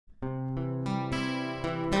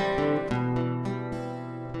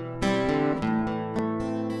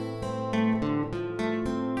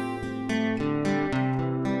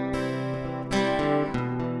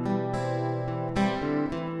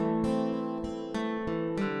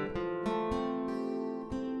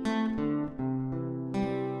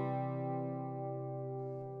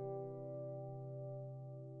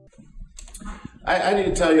I need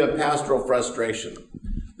to tell you a pastoral frustration.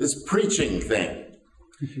 This preaching thing,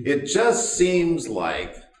 it just seems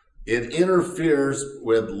like it interferes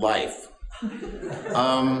with life.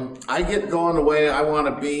 I get going the way I want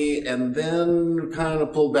to be and then kind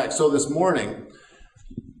of pull back. So this morning,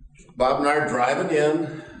 Bob and I are driving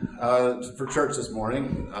in for church this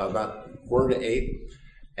morning, about 7:45,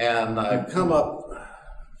 and I come up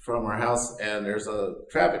from our house and there's a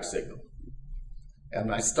traffic signal.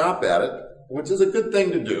 And I stop at it, which is a good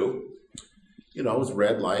thing to do. You know, it was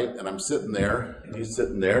red light, and I'm sitting there, and he's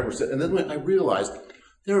sitting there, and then I realized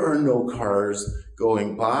there are no cars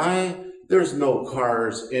going by. There's no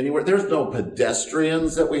cars anywhere. There's no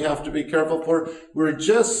pedestrians that we have to be careful for. We're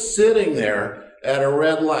just sitting there at a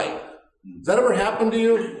red light. Does that ever happen to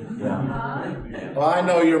you? Yeah. Well, I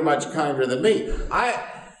know you're much kinder than me.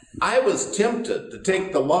 I was tempted to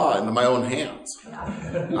take the law into my own hands.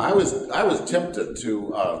 I was tempted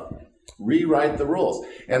to rewrite the rules.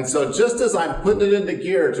 And so just as I'm putting it into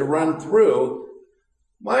gear to run through,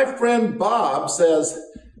 my friend Bob says,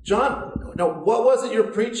 "John, no, what was it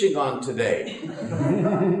you're preaching on today?"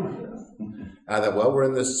 I thought, well, we're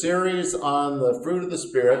in this series on the fruit of the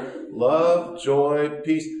Spirit: love, joy,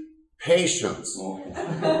 peace, patience.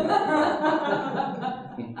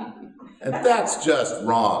 And that's just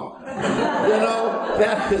wrong. You know,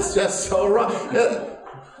 that is just so wrong.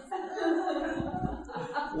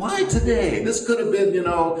 Why today? This could have been,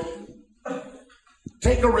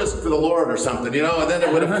 take a risk for the Lord or something, and then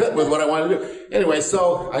it would have fit with what I wanted to do. Anyway,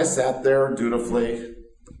 so I sat there dutifully,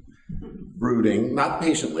 brooding, not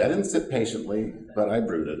patiently. I didn't sit patiently, but I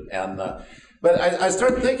brooded. And but I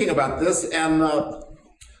started thinking about this, and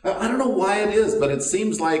I don't know why it is, but it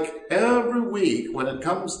seems like every week when it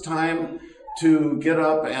comes time to get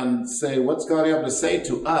up and say, what's God have to say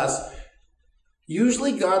to us,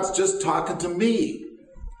 usually God's just talking to me.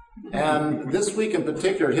 And this week in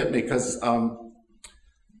particular, it hit me because of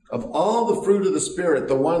all the fruit of the Spirit,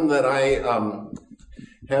 the one that I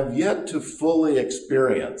have yet to fully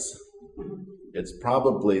experience, it's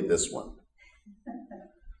probably this one.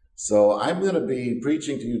 So I'm going to be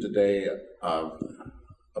preaching to you today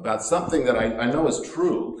about something that I know is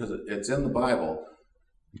true because it's in the Bible,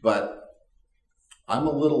 but I'm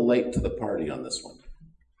a little late to the party on this one.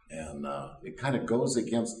 And it kind of goes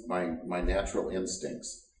against my natural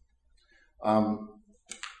instincts.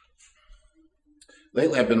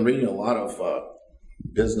 Lately, I've been reading a lot of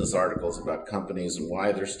business articles about companies and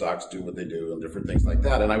why their stocks do what they do and different things like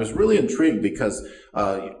that. And I was really intrigued because,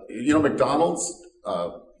 McDonald's,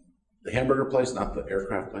 the hamburger place, not the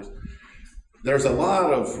aircraft place, there's a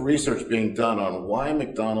lot of research being done on why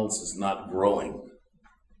McDonald's is not growing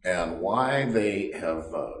and why they have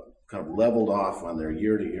kind of leveled off on their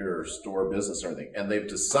year-to-year store business or anything. And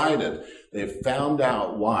they've found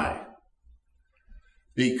out why.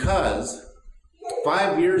 Because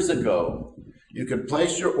 5 years ago, you could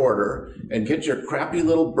place your order and get your crappy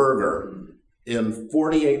little burger in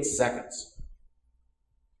 48 seconds.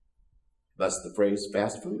 That's the phrase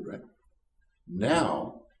fast food, right?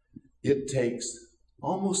 Now, it takes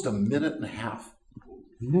almost a minute and a half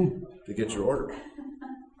to get your order.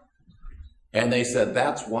 And they said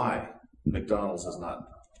that's why McDonald's is not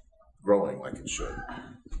growing like it should.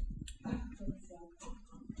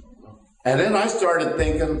 And then I started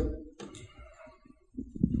thinking,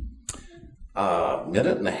 a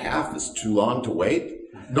minute and a half is too long to wait.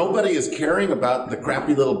 Nobody is caring about the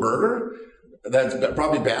crappy little burger that's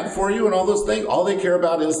probably bad for you and all those things. All they care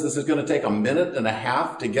about is this is going to take a minute and a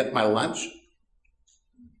half to get my lunch.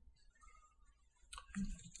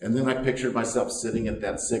 And then I pictured myself sitting at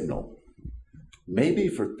that signal. Maybe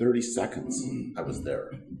for 30 seconds I was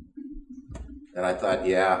there. And I thought,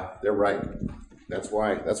 yeah, they're right. That's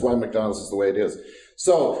why McDonald's is the way it is.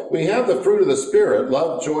 So we have the fruit of the Spirit: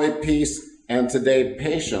 love, joy, peace, and today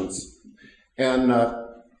patience. And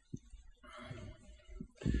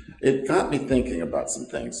it got me thinking about some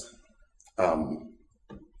things.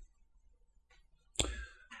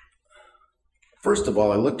 First of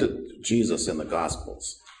all, I looked at Jesus in the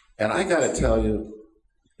Gospels, and I got to tell you,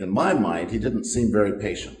 in my mind, he didn't seem very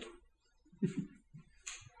patient.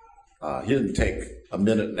 He didn't take a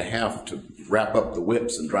minute and a half to wrap up the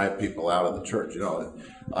whips and drive people out of the church.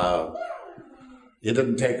 It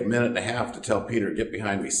didn't take a minute and a half to tell Peter, "Get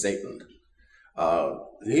behind me, Satan."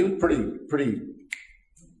 He was pretty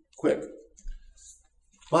quick.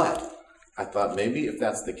 But I thought maybe if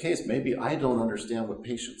that's the case, maybe I don't understand what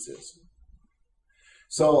patience is.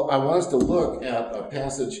 So I want us to look at a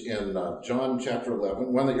passage in John chapter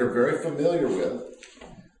 11, one that you're very familiar with.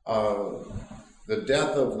 The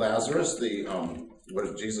death of Lazarus, one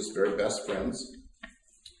of Jesus' very best friends.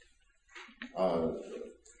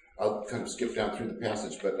 I'll kind of skip down through the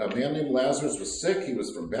passage, but a man named Lazarus was sick. He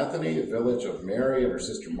was from Bethany, a village of Mary and her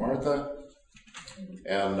sister Martha.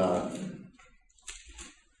 And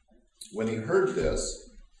when he heard this,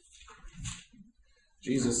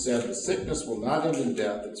 Jesus said, "The sickness will not end in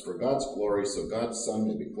death. It's for God's glory, so God's Son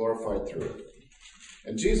may be glorified through it."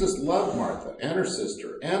 And Jesus loved Martha and her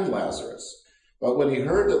sister and Lazarus. But when he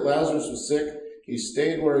heard that Lazarus was sick, he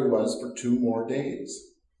stayed where he was for 2 more days.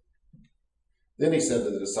 Then he said to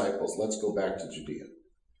the disciples, "Let's go back to Judea."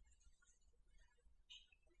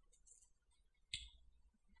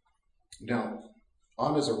 Now,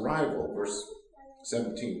 on his arrival, verse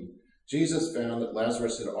 17, Jesus found that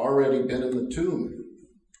Lazarus had already been in the tomb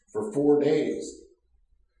for 4 days.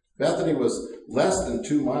 Bethany was less than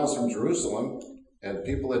 2 miles from Jerusalem, and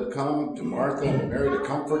people had come to Martha and Mary to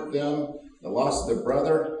comfort them, the loss of their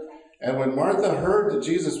brother. And when Martha heard that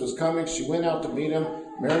Jesus was coming, she went out to meet him.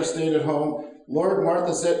 Mary stayed at home. "Lord,"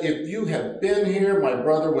 Martha said, "if you had been here, my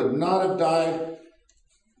brother would not have died."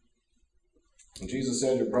 And Jesus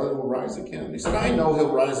said, "Your brother will rise again." He said, "I know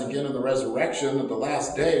he'll rise again in the resurrection at the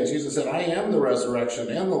last day." And Jesus said, "I am the resurrection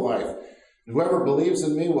and the life. Whoever believes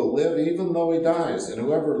in me will live even though he dies, and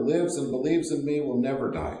whoever lives and believes in me will never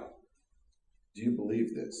die." Do you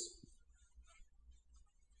believe this?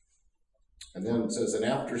 And then it says, and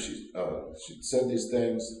after she said these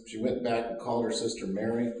things, she went back and called her sister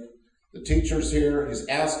Mary. "The teacher's here. He's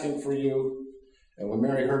asking for you." And when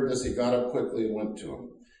Mary heard this, he got up quickly and went to him.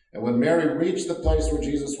 And when Mary reached the place where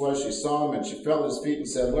Jesus was, she saw him and she fell at his feet and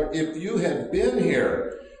said, "Lord, if you had been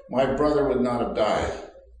here, my brother would not have died."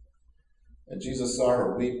 And Jesus saw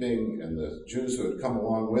her weeping, and the Jews who had come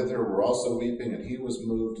along with her were also weeping, and he was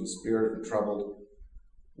moved in spirit and troubled.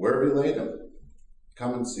 "Where have you laid him?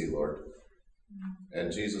 Come and see, Lord."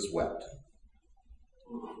 And Jesus wept.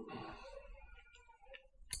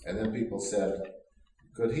 And then people said,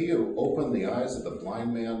 "Could he who opened the eyes of the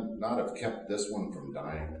blind man not have kept this one from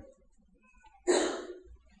dying?"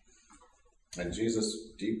 And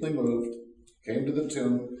Jesus, deeply moved, came to the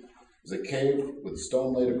tomb. It was a cave with a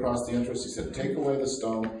stone laid across the entrance. He said, "Take away the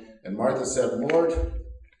stone." And Martha said, "Lord,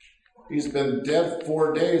 he's been dead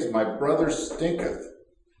 4 days. My brother stinketh."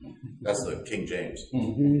 That's the King James.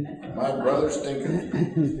 "My brother stinketh."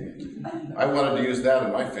 I wanted to use that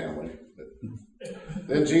in my family.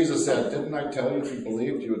 Then Jesus said, "Didn't I tell you if you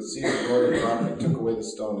believed you would see the glory of God?" And he took away the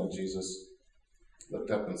stone, and Jesus looked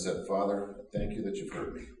up and said, "Father, thank you that you've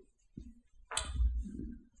heard me."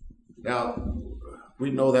 Now, we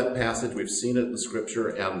know that passage. We've seen it in Scripture,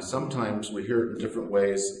 and sometimes we hear it in different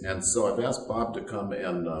ways. And so I've asked Bob to come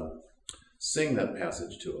and sing that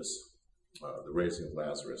passage to us, The Raising of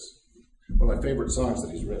Lazarus. One of my favorite songs that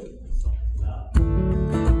he's written.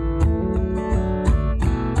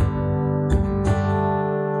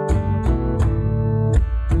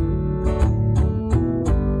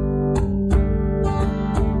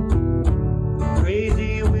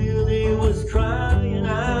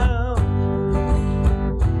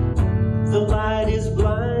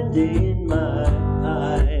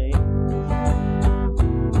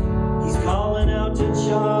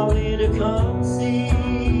 Come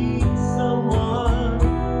see someone.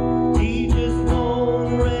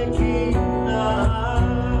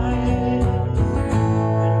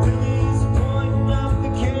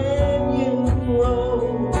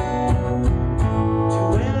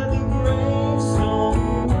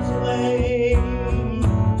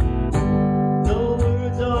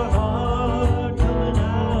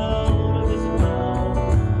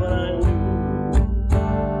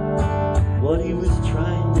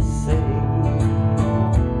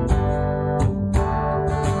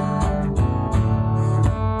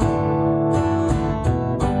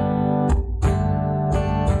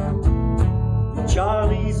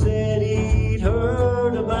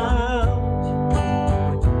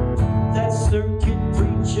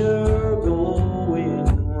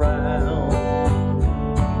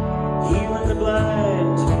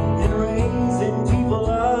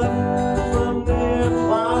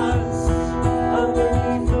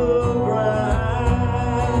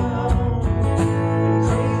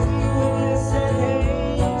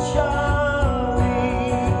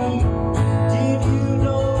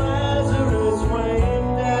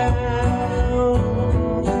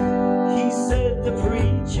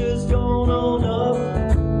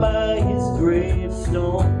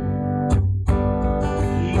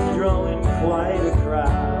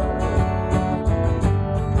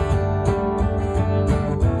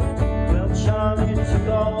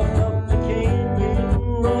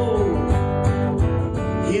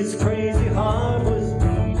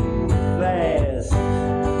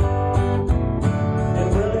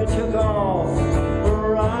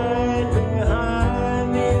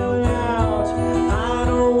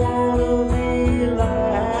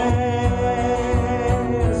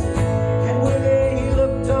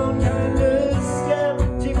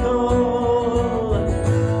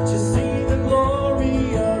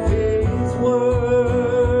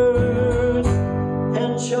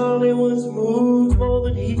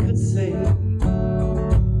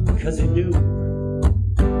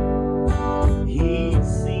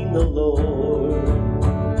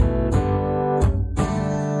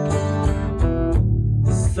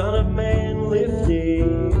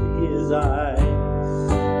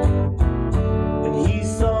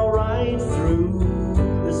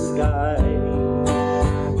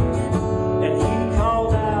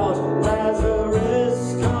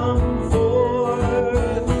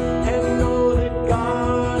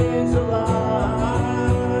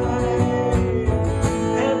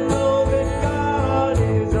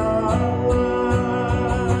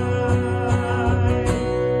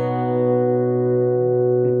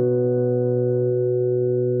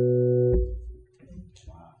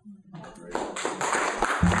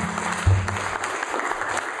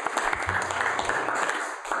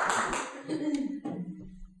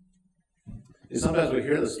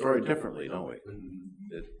 story differently, don't we?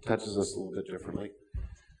 It touches us a little bit differently.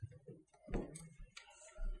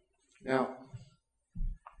 Now,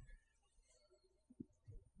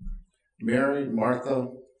 Mary, Martha,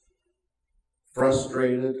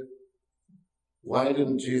 frustrated. Why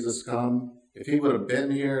didn't Jesus come? If he would have been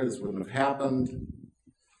here, this wouldn't have happened.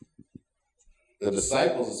 The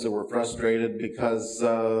disciples were frustrated because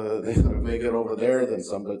they thought if they get over there, then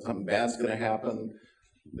something bad's going to happen.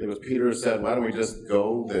 It was Peter who said, why don't we just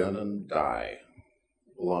go then and die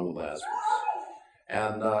along with Lazarus?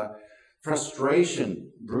 And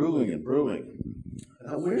frustration brewing and brewing.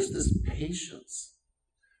 Now, where's this patience?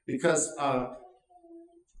 Because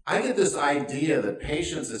I get this idea that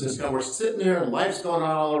patience is just, we're sitting here and life's going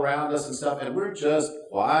on all around us and stuff, and we're just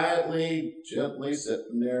quietly, gently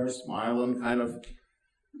sitting there, smiling, kind of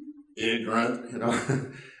ignorant,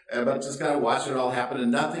 but just kind of watching it all happen,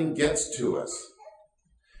 and nothing gets to us.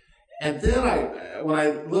 And then when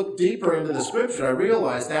I look deeper into the scripture, I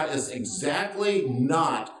realize that is exactly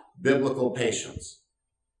not biblical patience.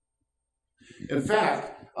 In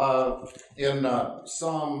fact, in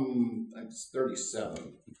Psalm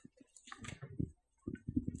 37,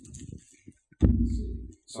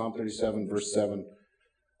 Psalm 37, verse 7,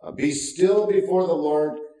 be still before the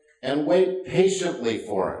Lord and wait patiently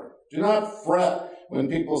for him. Do not fret when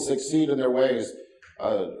people succeed in their ways,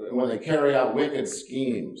 when they carry out wicked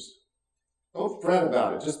schemes. Don't fret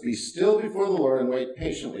about it. Just be still before the Lord and wait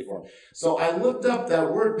patiently for him. So I looked up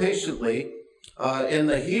that word patiently in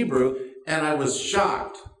the Hebrew, and I was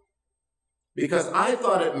shocked because I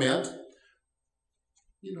thought it meant,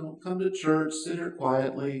 come to church, sit here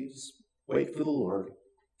quietly, just wait for the Lord.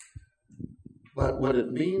 But what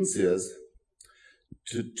it means is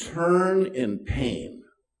to turn in pain.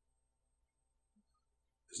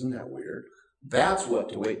 Isn't that weird? That's what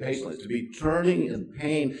to wait patiently is, to be turning in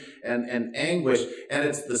pain and anguish. And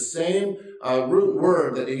it's the same root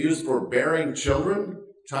word that you use for bearing children,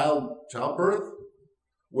 childbirth,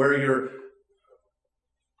 where you're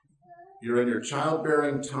in your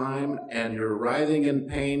childbearing time and you're writhing in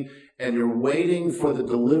pain and you're waiting for the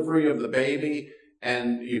delivery of the baby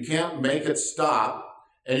and you can't make it stop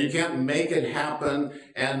and you can't make it happen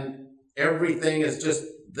and everything is just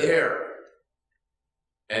there.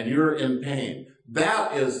 And you're in pain.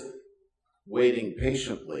 That is waiting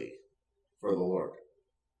patiently for the Lord.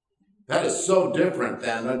 That is so different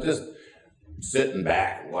than just sitting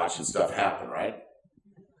back and watching stuff happen, right?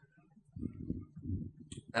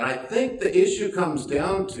 And I think the issue comes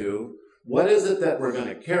down to, what is it that we're going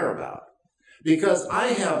to care about? Because I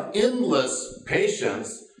have endless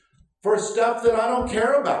patience for stuff that I don't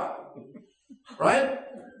care about, right?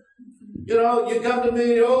 You come to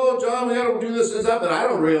me, oh, John, we got to do this and stuff, and I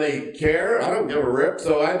don't really care. I don't give a rip.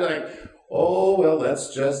 So I'm like, oh, well,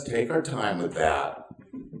 let's just take our time with that.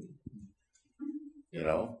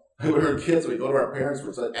 When we were kids, we go to our parents,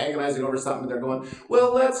 we're agonizing over something, and they're going,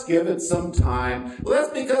 well, let's give it some time. Well,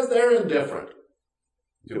 that's because they're indifferent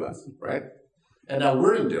to us, right? And now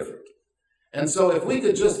we're indifferent. And so if we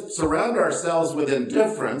could just surround ourselves with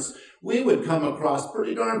indifference, we would come across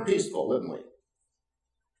pretty darn peaceful, wouldn't we?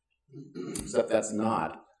 Except that's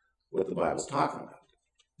not what the Bible's talking about.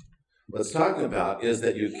 What it's talking about is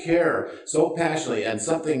that you care so passionately and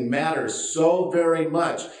something matters so very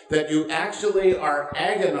much that you actually are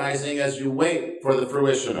agonizing as you wait for the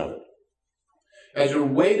fruition of it. As you're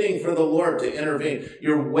waiting for the Lord to intervene,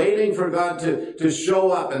 you're waiting for God to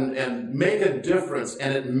show up and make a difference,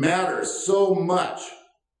 and it matters so much.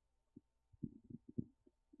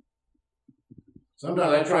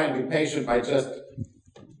 Sometimes I try and be patient by just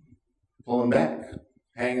pulling back,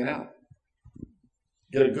 hanging out.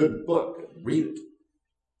 Get a good book, read it.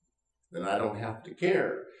 Then I don't have to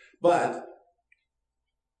care. But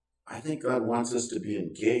I think God wants us to be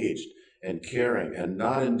engaged and caring and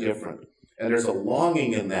not indifferent. And there's a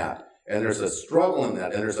longing in that, and there's a struggle in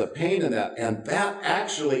that, and there's a pain in that, and that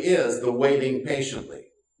actually is the waiting patiently.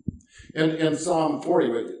 In Psalm 40,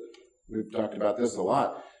 we've talked about this a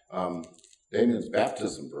lot, Damien's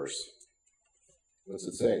baptism verse. What's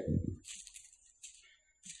it say?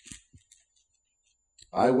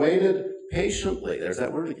 I waited patiently. There's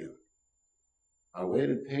that word again. I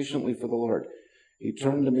waited patiently for the Lord. He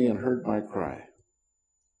turned to me and heard my cry.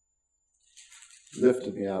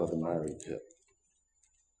 Lifted me out of the miry pit,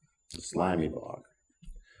 the slimy bog.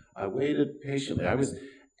 I waited patiently. I was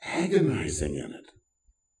agonizing in it.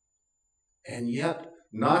 And yet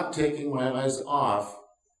not taking my eyes off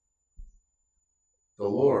the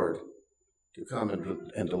Lord to come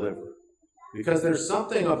and deliver. Because there's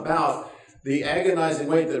something about the agonizing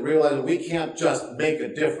wait that realizes we can't just make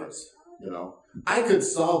a difference, I could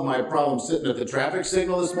solve my problem sitting at the traffic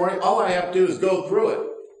signal this morning. All I have to do is go through it.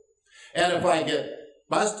 And if I get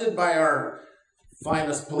busted by our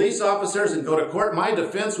finest police officers and go to court, my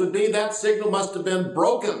defense would be that signal must have been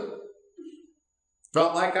broken.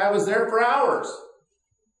 Felt like I was there for hours.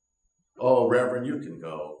 Oh, Reverend, you can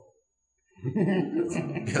go.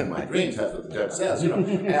 In my dreams, that's what the judge says,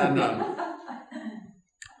 And,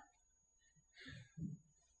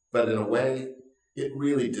 but in a way, it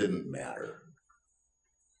really didn't matter,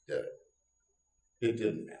 did it? It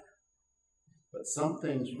didn't matter. But some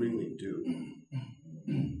things really do.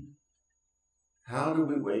 How do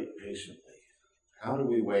we wait patiently? How do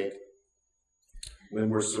we wait when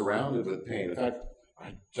we're surrounded with pain? In fact,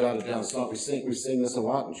 I jotted down a song. We sing this a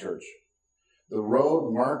lot in church. The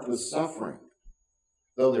road marked with suffering,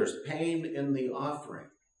 though there's pain in the offering.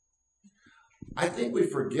 I think we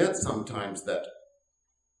forget sometimes that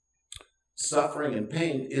suffering and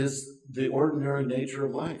pain is the ordinary nature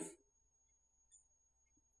of life.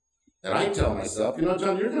 And I tell myself,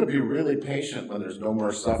 John, you're going to be really patient when there's no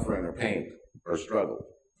more suffering or pain or struggle.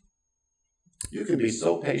 You can be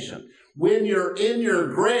so patient. When you're in your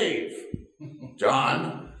grave,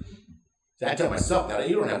 John, I tell myself that.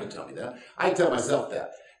 You don't have to tell me that. I tell myself that.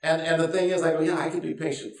 And the thing is, I go, yeah, I can be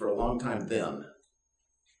patient for a long time then.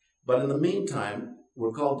 But in the meantime,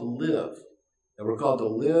 we're called to live. And we're called to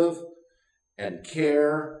live and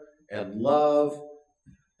care and love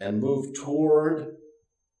and move toward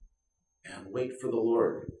and wait for the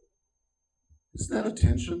Lord. Isn't that a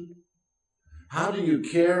tension? How do you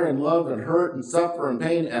care and love and hurt and suffer and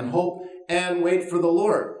pain and hope and wait for the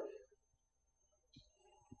Lord?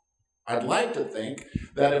 I'd like to think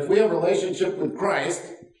that if we have a relationship with Christ,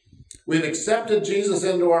 we've accepted Jesus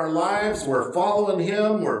into our lives, we're following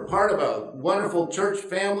him, we're part of a wonderful church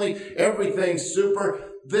family, everything's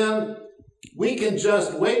super, then we can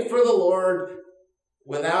just wait for the Lord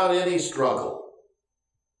without any struggle.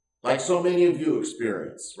 Like so many of you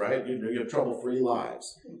experience, right? You have trouble-free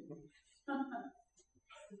lives.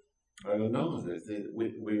 I don't know.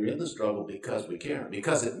 We're in the struggle because we care,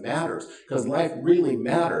 because it matters, because life really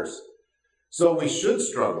matters. So we should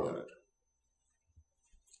struggle in it.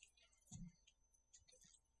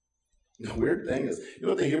 The weird thing is, you know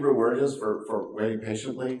what the Hebrew word is for waiting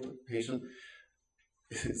patiently? Patient?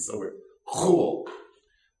 It's so weird. Cool.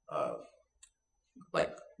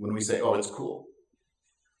 Like when we say, oh, it's cool.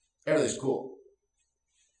 Everything's cool.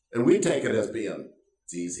 And we take it as being,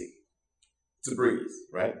 it's easy. It's a breeze,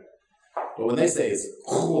 right? But when they say it's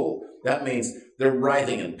cool, that means they're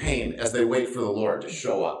writhing in pain as they wait for the Lord to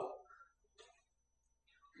show up.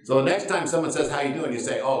 So the next time someone says, how you doing? You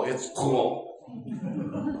say, oh, it's cool.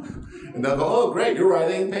 And they'll go, oh, great, you're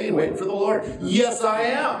writhing in pain, waiting for the Lord. Yes, I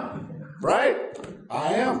am. Right?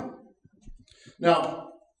 I am. Now,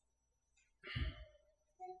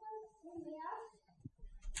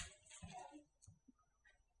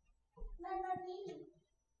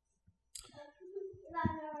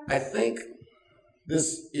 I think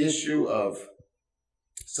this issue of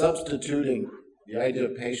substituting the idea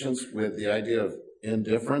of patience with the idea of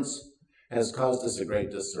indifference has caused us a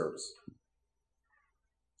great disservice.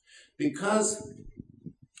 Because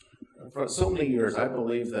for so many years, I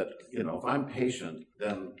believe that, if I'm patient,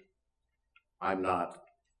 then I'm not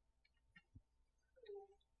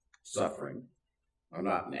suffering. I'm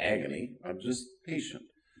not in agony. I'm just patient.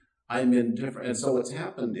 I'm indifferent. And so what's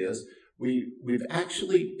happened is we've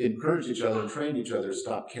actually encouraged each other and trained each other to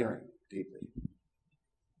stop caring deeply.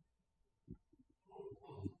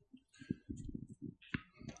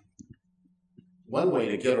 One way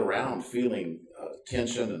to get around feeling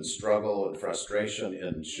tension and struggle and frustration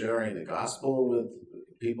in sharing the gospel with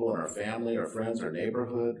people in our family, our friends, our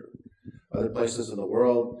neighborhood, or other places in the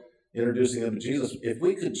world, introducing them to Jesus, if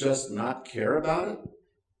we could just not care about it,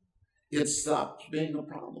 it stops being a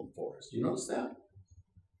problem for us. Do you notice that?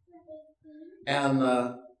 And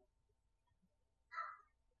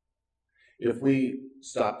if we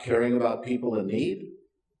stop caring about people in need,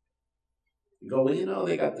 you go, well,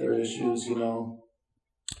 they got their issues,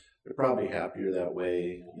 they're probably happier that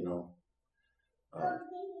way,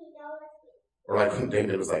 or like when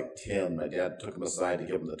David was like 10, my dad took him aside to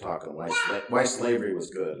give him the talk on why slavery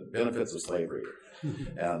was good, benefits of slavery.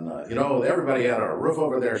 And, everybody had a roof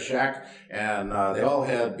over their shack, and they all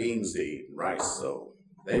had beans to eat and rice, so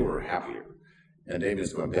they were happier. And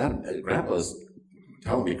David's going, Grandpa's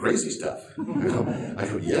telling me crazy stuff. I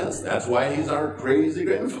go, yes, that's why he's our crazy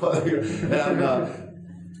grandfather. And,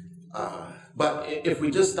 but if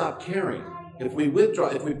we just stop caring, if we withdraw,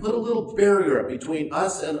 if we put a little barrier up between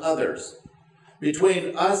us and others,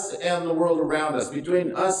 between us and the world around us,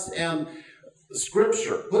 between us and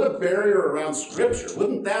Scripture. Put a barrier around Scripture.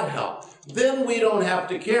 Wouldn't that help? Then we don't have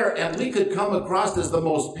to care, and we could come across as the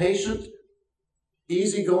most patient,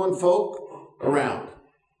 easygoing folk around.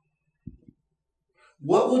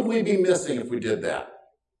 What would we be missing if we did that?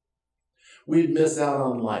 We'd miss out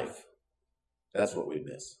on life. That's what we'd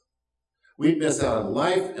miss. We'd miss out on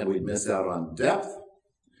life, and we'd miss out on depth.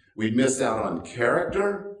 We'd miss out on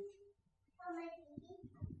character.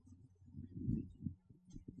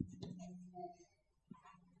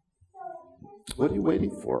 What are you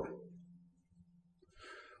waiting for?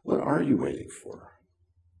 What are you waiting for?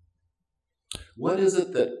 What is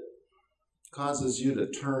it that causes you to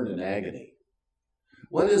turn in agony?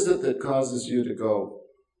 What is it that causes you to go,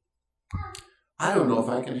 I don't know if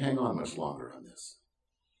I can hang on much longer on this?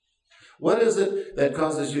 What is it that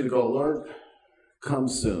causes you to go, Lord, come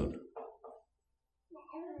soon?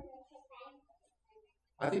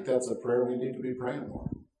 I think that's a prayer we need to be praying more.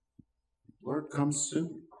 Lord, come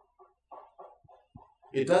soon.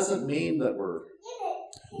 It doesn't mean that we're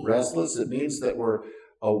restless. It means that we're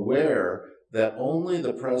aware that only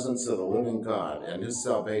the presence of the living God and his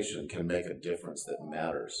salvation can make a difference that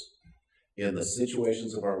matters in the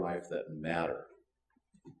situations of our life that matter,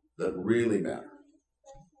 that really matter.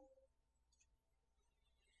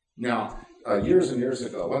 Now, years and years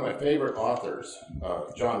ago, one of my favorite authors,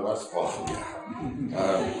 John Westfall,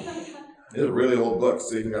 it's a really old book,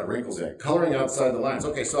 so even got wrinkles in it. Coloring Outside the Lines.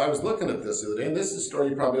 Okay, so I was looking at this the other day, and this is a story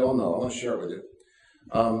you probably all know. I want to share it with you.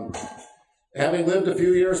 Having lived a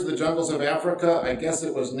few years in the jungles of Africa, I guess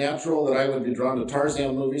it was natural that I would be drawn to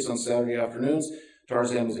Tarzan movies on Saturday afternoons.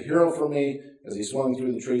 Tarzan was a hero for me as he swung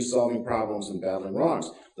through the trees solving problems and battling wrongs.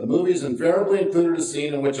 The movies invariably included a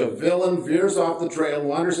scene in which a villain veers off the trail and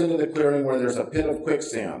wanders into the clearing where there's a pit of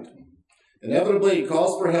quicksand. Inevitably, he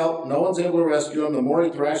calls for help. No one's able to rescue him. The more he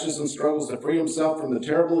thrashes and struggles to free himself from the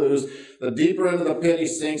terrible ooze, the deeper into the pit he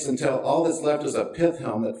sinks until all that's left is a pith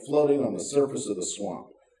helmet floating on the surface of the swamp.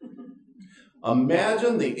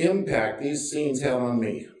 Imagine the impact these scenes had on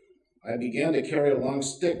me. I began to carry a long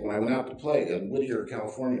stick when I went out to play in Whittier,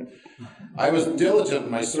 California. I was diligent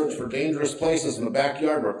in my search for dangerous places in the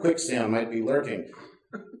backyard where quicksand might be lurking.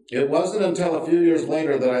 It wasn't until a few years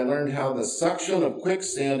later that I learned how the suction of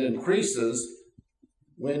quicksand increases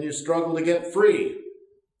when you struggle to get free.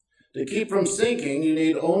 To keep from sinking, you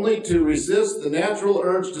need only to resist the natural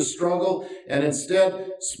urge to struggle and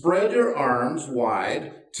instead spread your arms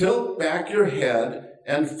wide, tilt back your head,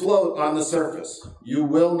 and float on the surface. You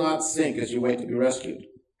will not sink as you wait to be rescued.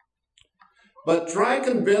 But try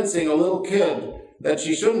convincing a little kid that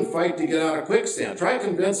she shouldn't fight to get out of quicksand. Try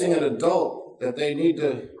convincing an adult that they need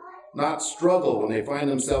to not struggle when they find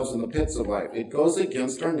themselves in the pits of life. It goes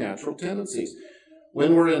against our natural tendencies.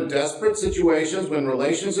 When we're in desperate situations, when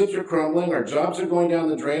relationships are crumbling, our jobs are going down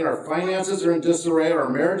the drain, our finances are in disarray, our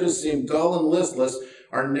marriages seem dull and listless,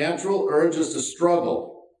 our natural urge is to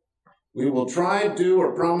struggle. We will try, do,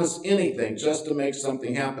 or promise anything just to make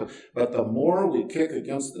something happen. But the more we kick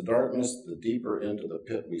against the darkness, the deeper into the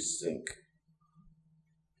pit we sink.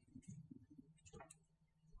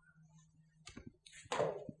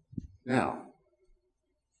 Now,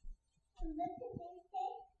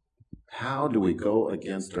 how do we go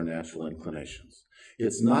against our natural inclinations?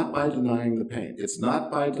 It's not by denying the pain. It's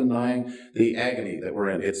not by denying the agony that we're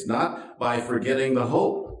in. It's not by forgetting the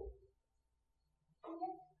hope.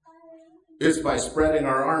 It's by spreading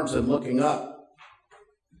our arms and looking up.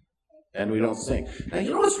 And we don't sink. Now, you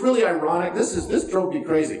know what's really ironic? This drove me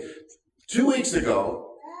crazy. 2 weeks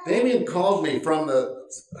ago, Damien called me from the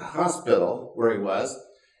hospital where he was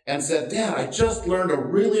and said, Dad, I just learned a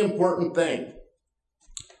really important thing.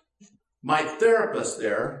 My therapist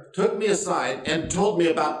there took me aside and told me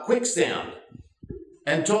about quicksand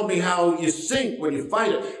and told me how you sink when you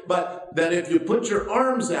fight it, but that if you put your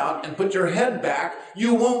arms out and put your head back,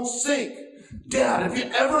 you won't sink. Dad, have you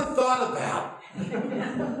ever thought of that?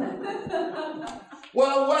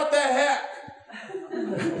 Well, what the heck?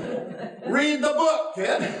 Read the book,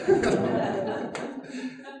 kid.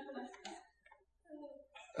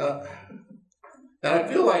 And I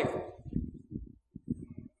feel like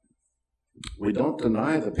we don't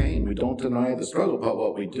deny the pain. We don't deny the struggle. But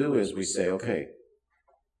what we do is we say, okay,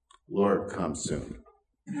 Lord, come soon.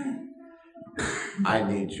 I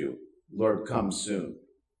need you. Lord, come soon.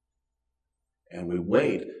 And we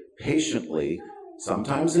wait patiently,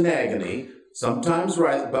 sometimes in agony, sometimes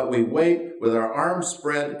right, but we wait with our arms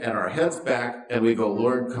spread and our heads back, and we go,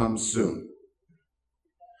 Lord, come soon.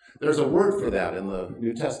 There's a word for that in the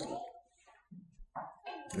New Testament.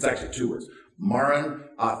 It's actually 2 words.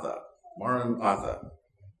 Maranatha. Maranatha,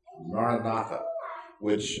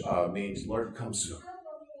 which means, Lord, come soon.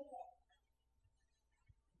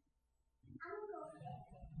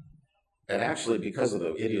 And actually, because of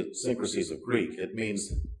the idiosyncrasies of Greek, it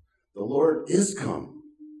means the Lord is come.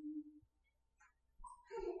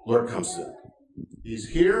 Lord comes soon. He's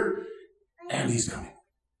here and he's coming.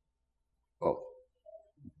 Oh.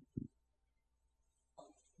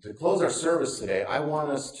 To close our service today, I want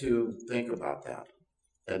us to think about that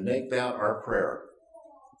and make that our prayer.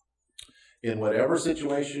 In whatever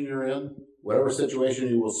situation you're in, whatever situation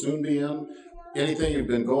you will soon be in, anything you've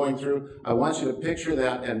been going through, I want you to picture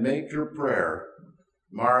that and make your prayer,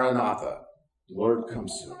 Maranatha, Lord come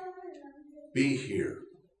soon. Be here.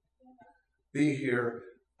 Be here.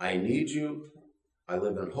 I need you. I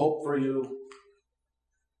live in hope for you.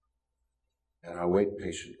 And I wait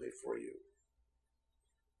patiently for you.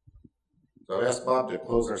 So I asked Bob to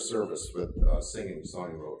close our service with singing the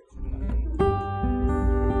song he wrote.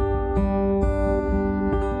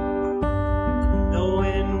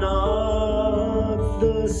 Knowing not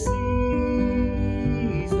the season,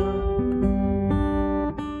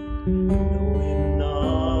 knowing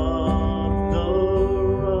not the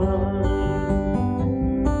rhyme,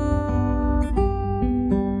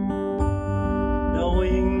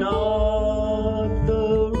 knowing not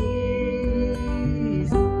the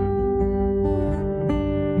reason,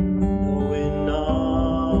 knowing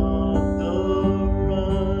not the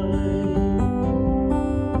rhyme,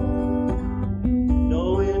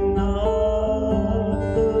 knowing not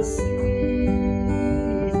the season,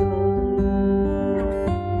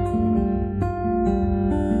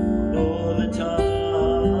 nor the time,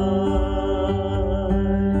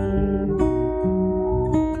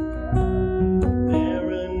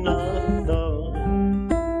 Maranatha,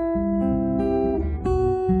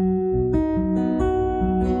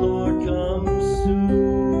 Lord come soon.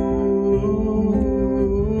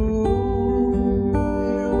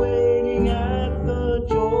 We're waiting at the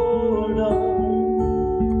Jordan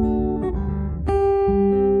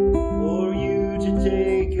for you to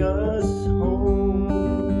take us home.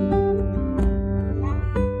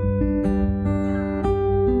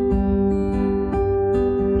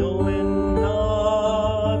 Knowing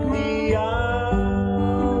not the hour,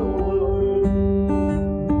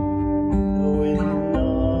 knowing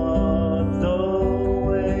not the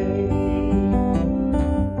way,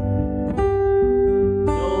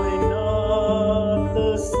 knowing not the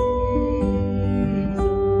season,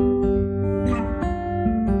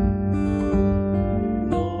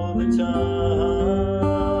 nor the time,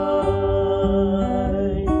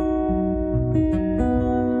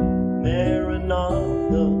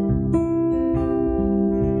 Maranatha,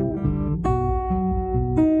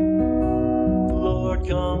 Lord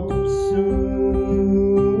come soon.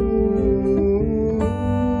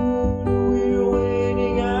 We're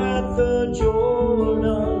waiting at the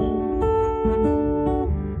Jordan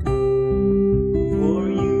for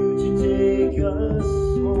you to take us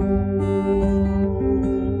home.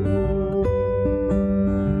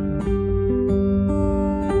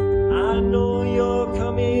 I know you're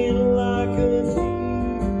coming like a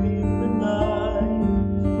thief in the night,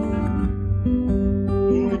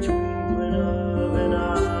 in the twinkling of an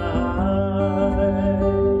eye.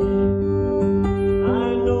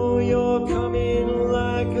 I know you're coming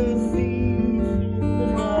like a thief in the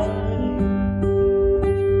night,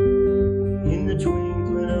 in the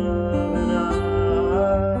twinkling of an eye.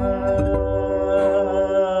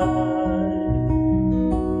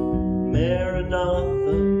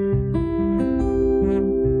 Maranatha,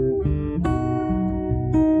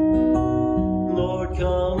 Lord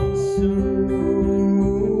come soon.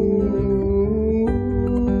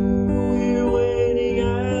 We're waiting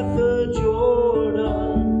at the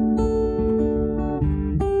Jordan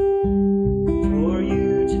for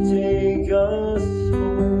you to take us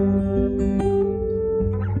home.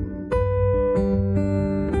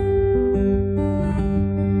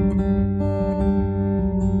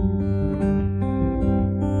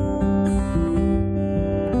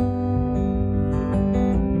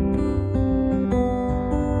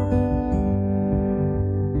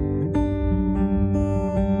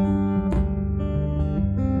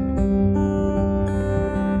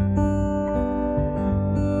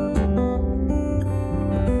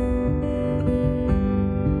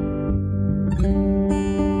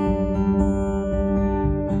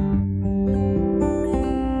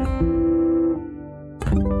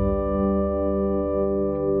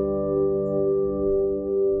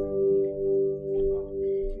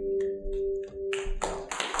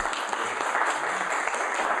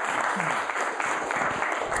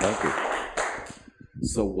 Thank you.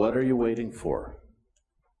 So what are you waiting for?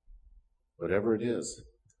 Whatever it is.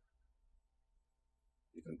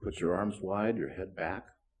 You can put your arms wide, your head back,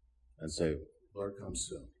 and say, Lord, come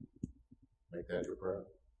soon. Make that your prayer.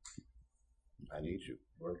 I need you.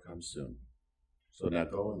 Lord, come soon. So now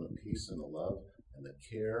go in the peace and the love and the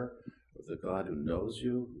care of the God who knows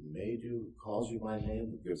you, who made you, who calls you by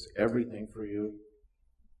name, who gives everything for you,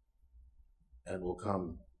 and will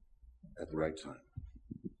come at the right time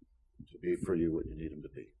to be for you what you need him to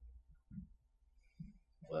be.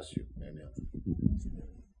 Bless you.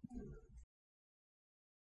 Amen.